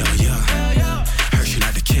tip, yeah, yeah. Heard she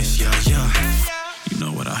like to kiss, yeah, yeah. You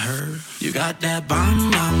know what I heard? You got that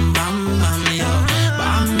bam, bam, bam, bam, yeah.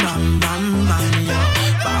 Bam, bam, bam, bam, yeah.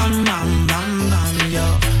 Bam, bam, bam, bam,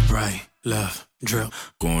 yeah. Right, left, drill,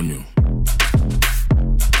 coño.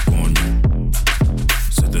 Coño.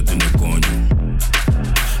 Siéntate en el coño.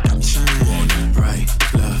 Coño. Right,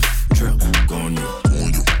 left, drill, coño.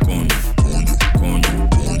 Coño, coño, coño,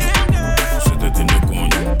 coño. Siéntate en el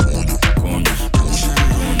coño. Coño, coño,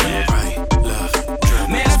 right, left, drill.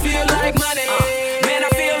 Man, I feel like money. Man, I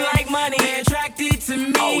feel like money attracted to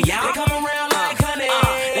me. Oh, yeah. They come around like honey.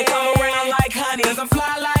 They come around like honey. 'Cause I'm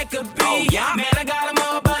fly like a bee. Oh, yeah. Man, I got them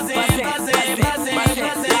all buzzing, buzzing, buzzing, buzzing.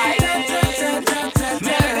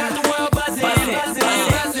 Man, I got the world buzzing, buzzing,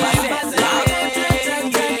 buzzing, buzzing.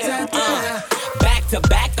 Back to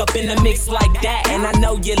back up in the mix like that. And I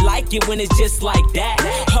know you like it when it's just like that.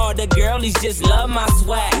 All the girlies just love my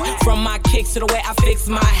swag. From my kicks to the way I fix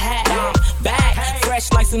my hat. Back,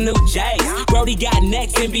 fresh like some new J's. Brody got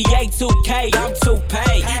next, NBA 2K. I'm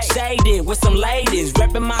 2Pay. Shaded with some ladies,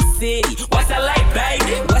 reppin' my city. West LA,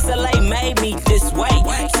 baby. West LA made me this way.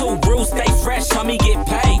 Two brews, stay fresh, homie, get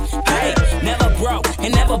paid. Hey, never broke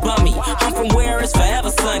and never bummy. I'm from where it's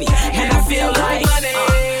forever sunny. And I feel like money.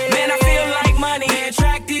 Man, I feel like money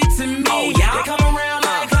attracted to me. Oh, yeah. They come around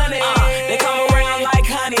like honey. They come around like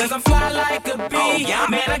honey. 'Cause I'm fly like a bee. Oh, yeah.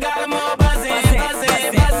 Man, I got them all buzzing,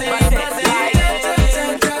 buzzing, buzzing, buzzing.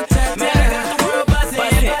 Man, I got the world buzzing,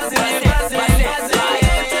 buzzing, buzzing, buzzing.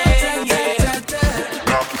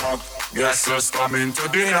 Guess who's coming to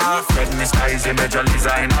dinner? Fitness skies in Major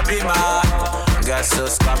Lisa in a beamer. Guess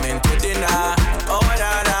who's coming to dinner? Oh,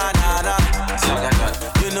 na, na, na, na.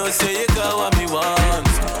 You know, say you got what me want,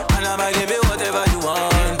 and I'ma give you whatever you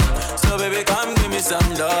want. So baby, come give me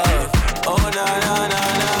some love. Oh, na, na, na,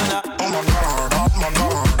 na, na. Oh my God, oh my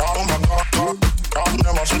God, oh my God. I've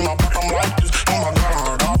never seen my bottom like this. Oh my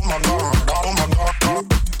God, oh my God, oh my God.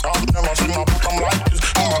 I've never seen my bottom like this.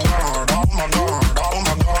 Oh my God, oh my God, oh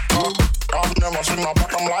my God. I've never seen my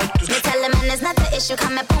bottom like this. Me tell him and it's not the issue,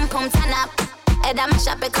 come and boom boom turn up. And I'm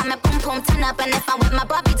shopping, come and boom boom turn up. And if I'm with my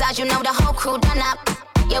Bobby dolls, you know the whole crew done up.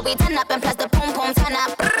 Yeah, we done up and plus the boom boom turn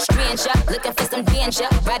up. Stranger, looking for some danger.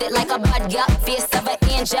 Ride it like a bud, yeah, fierce of an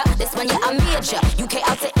injure. This one, yeah, I'm major. UK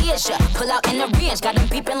out to Asia. Pull out in the range, got them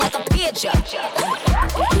beeping like a pigeon.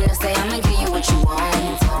 You know, say I'ma give you what you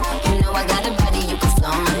want. You know I got a body you can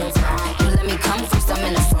flaunt. You let me come through some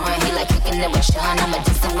in the front. He like kicking it with Sean, I'ma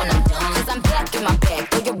diss it when I'm done. 'Cause I'm back in my bag,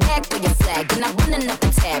 throw your rag, throw your flag. And I'm running up the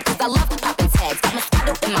tab, 'cause I love popping tags. Got my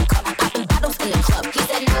bottle in my cup, popping bottles in the club. He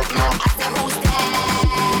said no, no, I said who's that?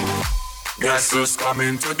 Guess who's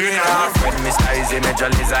coming to dinner? Fred Mr. Easy, Major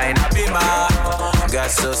Liza in a beamer.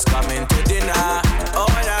 Guess who's coming to dinner? Oh,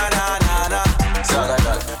 na, na, na, na. So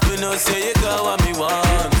you know, say you got what me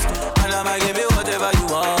want, and I'ma give you whatever you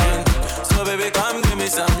want. So baby, come give me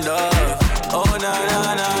some love. Oh, na,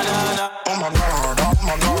 na, na, na, na. Oh my God, oh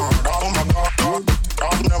my God, oh my God.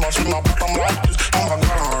 I've never seen my bottom like this. Oh my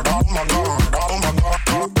God, oh my God, oh my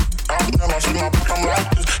God. I've never seen my bottom like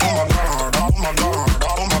this. Oh my God, oh my God,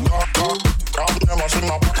 oh my God. I've never seen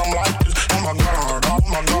my bottom like this. Oh my God, oh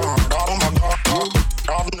my God, oh my God.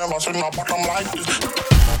 I've never seen my bottom like this.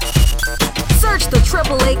 Search the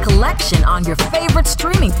AAA collection on your favorite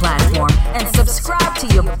streaming platform and subscribe to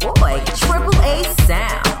your boy, AAA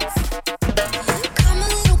Sounds. Come a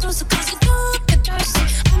little closer, 'cause you look thirsty.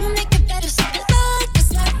 I'ma make it better, so the love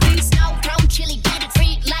is like beans, now ground chili, get it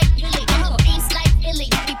free like Billy. I'm a beast like Billy,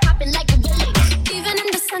 be popping like a willy. Even in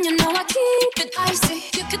the sun, you know I keep it icy.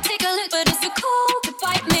 You could take a lick, but it's too cold to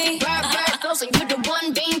bite me. Bird, frozen, you're the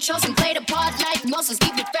one being chosen. Play the part like Moses,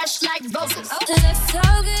 keep it fresh like roses. Oh, that's so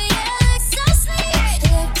good, yeah, that's so sweet.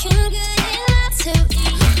 Looking good, you love to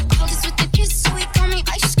eat. All this with the kiss, so he call me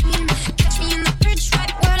ice cream. Catch me in the fridge,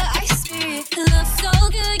 right where the ice cream. It looks so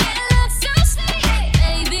good, yeah, it looks so sweet.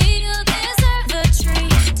 Baby, you deserve a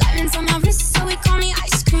treat. Diamonds on my wrist, so he call me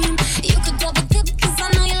ice cream. You could double dip, 'cause I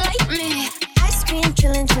know you like me. Ice cream,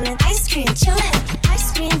 chillin', chillin', ice cream, chillin'.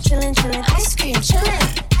 Ice cream, chillin', chillin', ice cream, chillin'.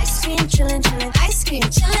 Ice cream, chillin', chillin', ice cream,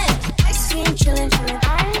 chillin'. Ice cream, chillin', chillin',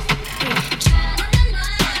 ice cream.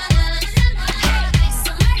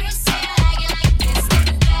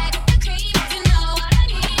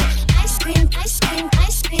 Ice cream, ice cream,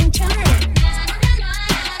 ice cream, chillin'.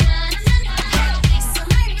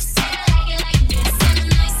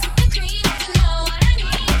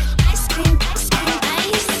 Ice cream, ice cream,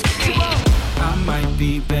 ice cream. I might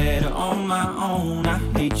be better on my own. I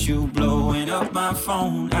hate you blowing up my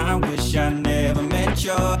phone. I wish I never met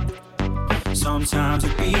you. Sometimes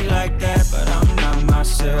it be like that, but I'm not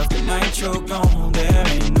myself. The night you're gone, there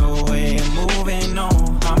ain't no way of moving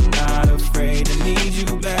on. I'm not afraid to need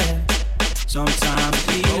you back. Sometimes it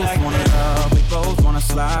be like wanna love, we both wanna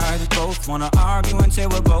slide. We both wanna argue until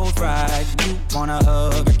we're both right. You wanna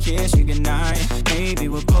hug or kiss you goodnight. Maybe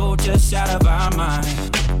we're both just out of our mind.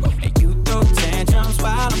 And you throw tantrums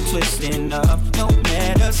while I'm twisting up. No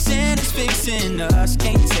medicine is fixing us.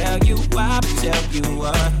 Can't tell you why, but tell you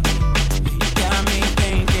what. Got me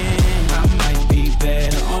thinking I might be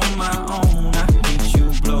better on my own. I hate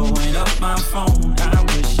you blowing up my phone. I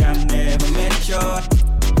wish I never met you.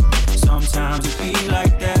 Sometimes it be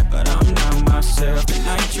like that, but I'm not myself. The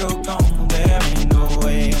night you're gone, there ain't no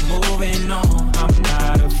way of moving on. I'm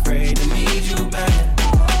not afraid to need you back.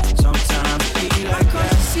 Sometimes it be like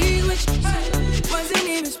that. I see which wasn't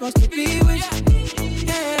even supposed to be with you.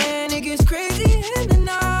 And it gets crazy in the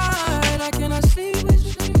night. I cannot sleep with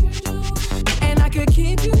you. And I could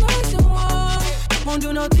keep you nice and warm. Won't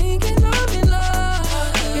do no thinking of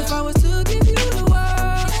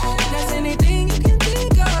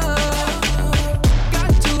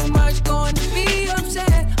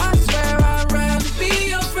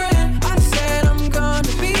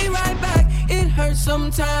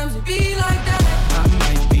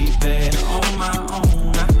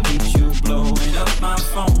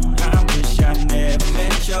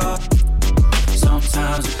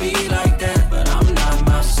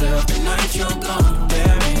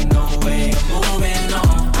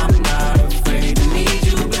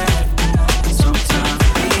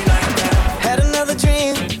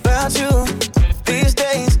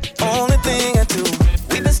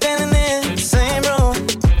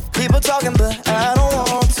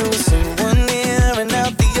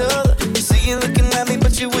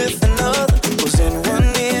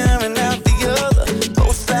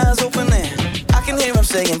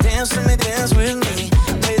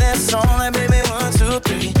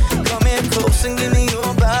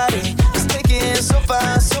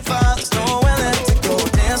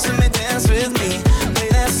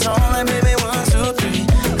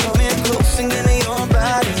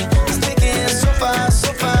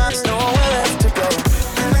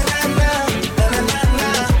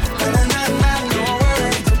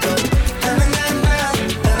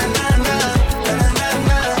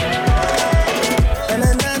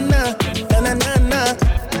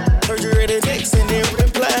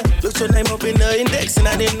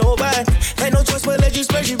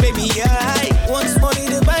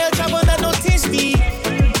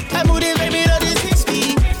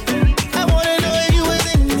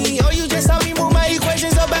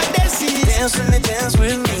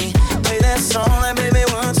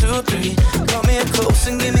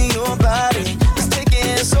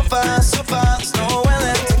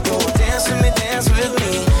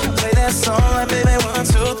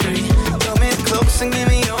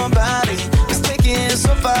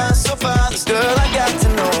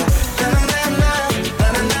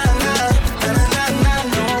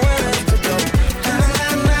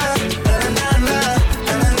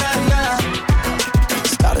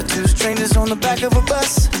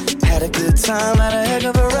time, had a heck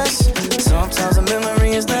of a rush. Sometimes a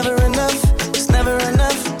memory is never enough. It's never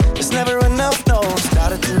enough. It's never enough. No,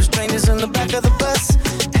 started through strangers in the back of the bus.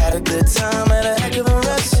 Had a good time, had a heck of a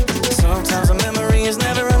rush. Sometimes a memory is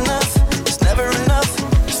never enough. It's never enough.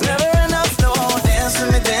 It's never enough. No, dance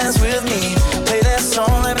with me, dance with me. Play that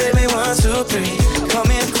song like baby 1, 2, 3. Come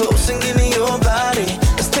in close and give me your body.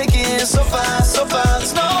 Let's take it so far, so far.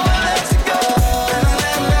 There's nowhere left to go.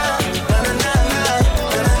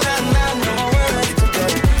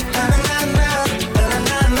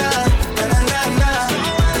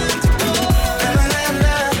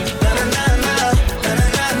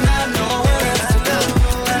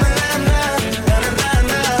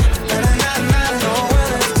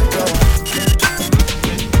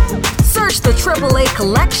 AAA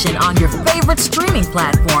Collection on your favorite streaming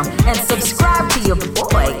platform and subscribe to your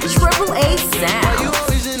boy, AAA Sounds. You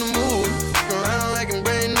always in the mood, around like I'm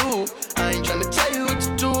brand new. I ain't tryna tell you what to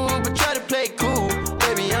do, but try to play cool.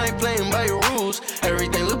 Baby, I ain't playing by your rules.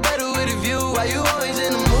 Everything look better with a view. Why you always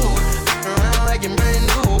in the mood, around like I'm brand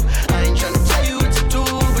new? I ain't tryna tell you what to do,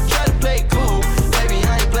 but try to play cool. Baby,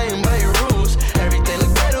 I ain't playing by your rules. Everything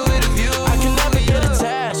look better with a view. I can never get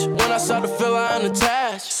attached. When I start to feel I'm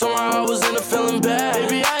unattached, somehow I was in a feeling bad.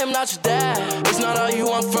 Baby, I am not your dad. It's not all you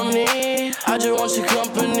want from me. I just want your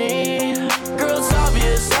company. Girl, it's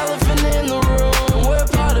obvious, elephant in the room. We're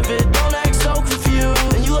part of it, don't act so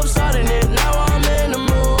confused. And you love starting it, now I'm in the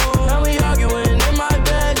mood. Now we arguing in my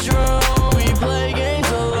bedroom. We play games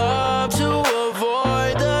of love to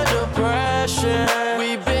avoid the depression.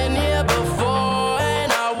 We've been here before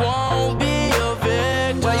and I won't be a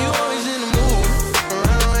victim. Why you always in the mood,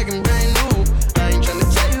 around like I'm brand new? I ain't tryna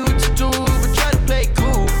tell you what to do, but try to play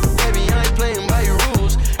cool. Baby, I ain't playing by your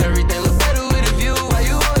rules. Everything look better with a view. Why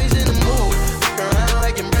you always in the mood, around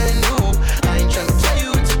like I'm brand new? I ain't tryna tell you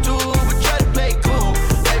what to do, but try to play cool.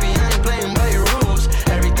 Baby, I ain't playing by your rules.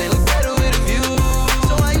 Everything look better with a view.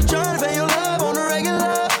 So why you tryna pay your love on the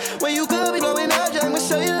regular when you could be blowing up just with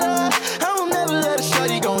cellular? I will never let a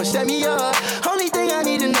shorty go and set me up. Only thing I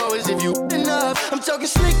need to know is if you enough. I'm talking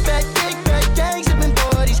slick back, kick back, gang sipping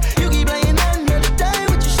 40s. You keep playing another day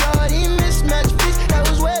with your shorty. Mismatch fix, that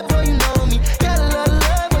was way before you know me. Got a lot of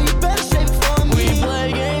love, but you better save it for me. We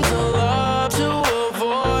play games of love to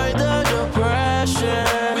avoid the depression.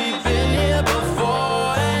 We've been here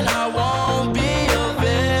before and I won't be a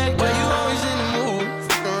victim. Why you always in the mood,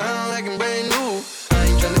 around like I'm brand new? I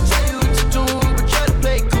ain't tryna tell you what to do, but try to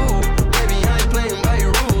play cool. Baby, I ain't playing by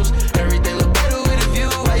your rules. Everything look better with a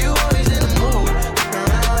view. Why you always in the mood,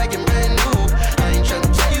 around like I'm brand new? I ain't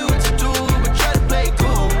tryna tell you what to do, but try to play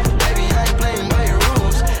cool. Baby, I ain't playing by your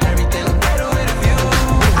rules. Everything look better with a view.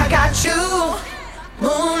 I got you,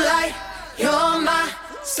 moonlight, you're my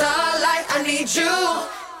starlight. I need you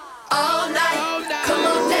all night. Come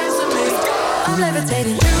on, dance with me. I'm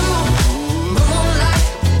levitating. You, moonlight,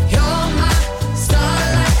 you're my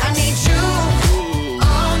starlight. I need you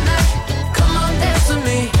all night. Come on, dance with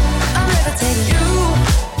me. I'm levitating. You,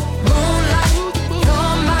 moonlight,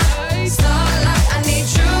 you're my starlight. I need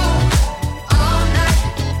you all night.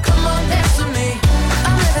 Come on, dance with me.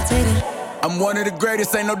 I'm levitating. I'm one of the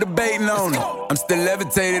greatest, ain't no debating on it. I'm still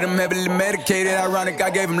levitated, I'm heavily medicated. Ironic, I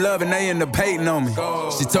gave him love and they end up hating on me.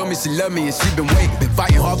 She told me she loved me and she been waiting. Been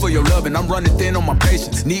fighting hard for your love and I'm running thin on my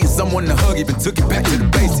patience. Needing someone to hug, even took it back to the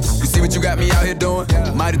basics. You see what you got me out here doing?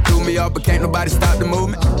 Might have threw me off, but can't nobody stop the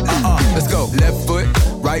movement. Let's go. Left foot,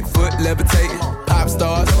 right foot, levitating. Pop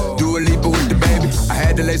stars, do a leap with the baby. I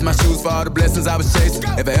had to lace my shoes for all the blessings I was chasing.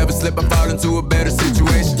 If I ever slip, I fall into a better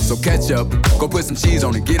situation. So catch up, go put some cheese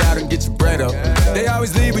on it, get out and get your bread up. They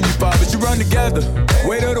always leave when you fall, but you run together.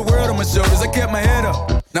 Weight of the world on my shoulders, I kept my head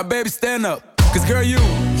up. Now baby, stand up, cause girl, you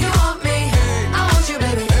want me, I want you,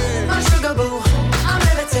 baby. My sugar boo, I'm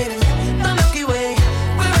levitating. The Milky Way,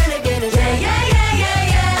 we're renegading. Yeah, yeah, yeah, yeah,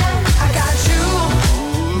 yeah. I got you,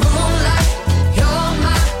 moonlight, you're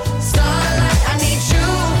my starlight. I need you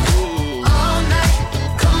all night.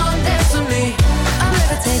 Come on, dance with me. I'm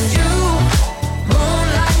levitating. You,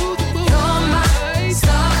 moonlight, you're my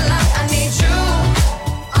starlight. I need you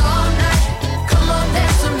all night. Come on,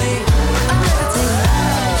 dance with me. I'm levitating.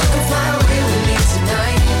 You can fly away with me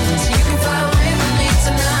tonight.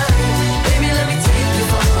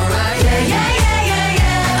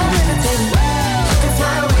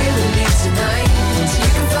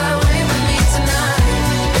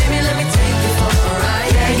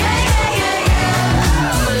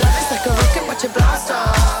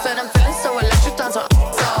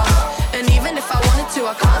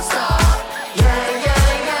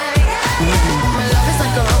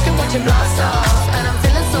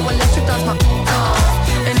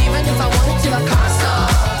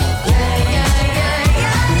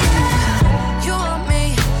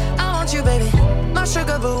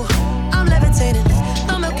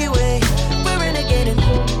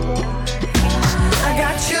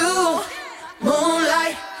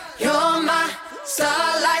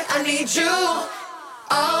 I need you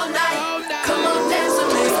all night. Come on, dance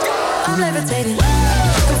with me. I'm levitating. You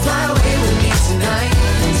can fly away with me tonight.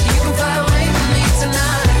 You can fly away with me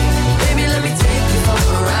tonight. Baby, let me take you for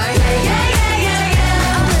a ride. Yeah, yeah, yeah, yeah,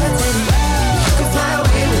 yeah. I'm levitating. You can fly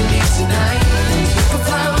away with me tonight. You can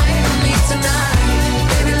fly away with me tonight.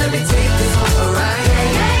 Baby, let me take you for a ride. Yeah,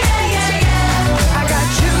 yeah, yeah, yeah, yeah. I got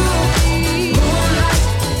you, moonlight.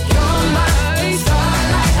 You're my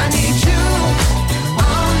starlight. I need you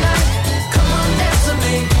all night. Come on, dance with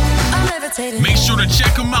me. I'm levitating. Make sure to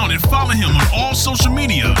check him out and follow him on all social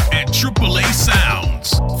media at Triple A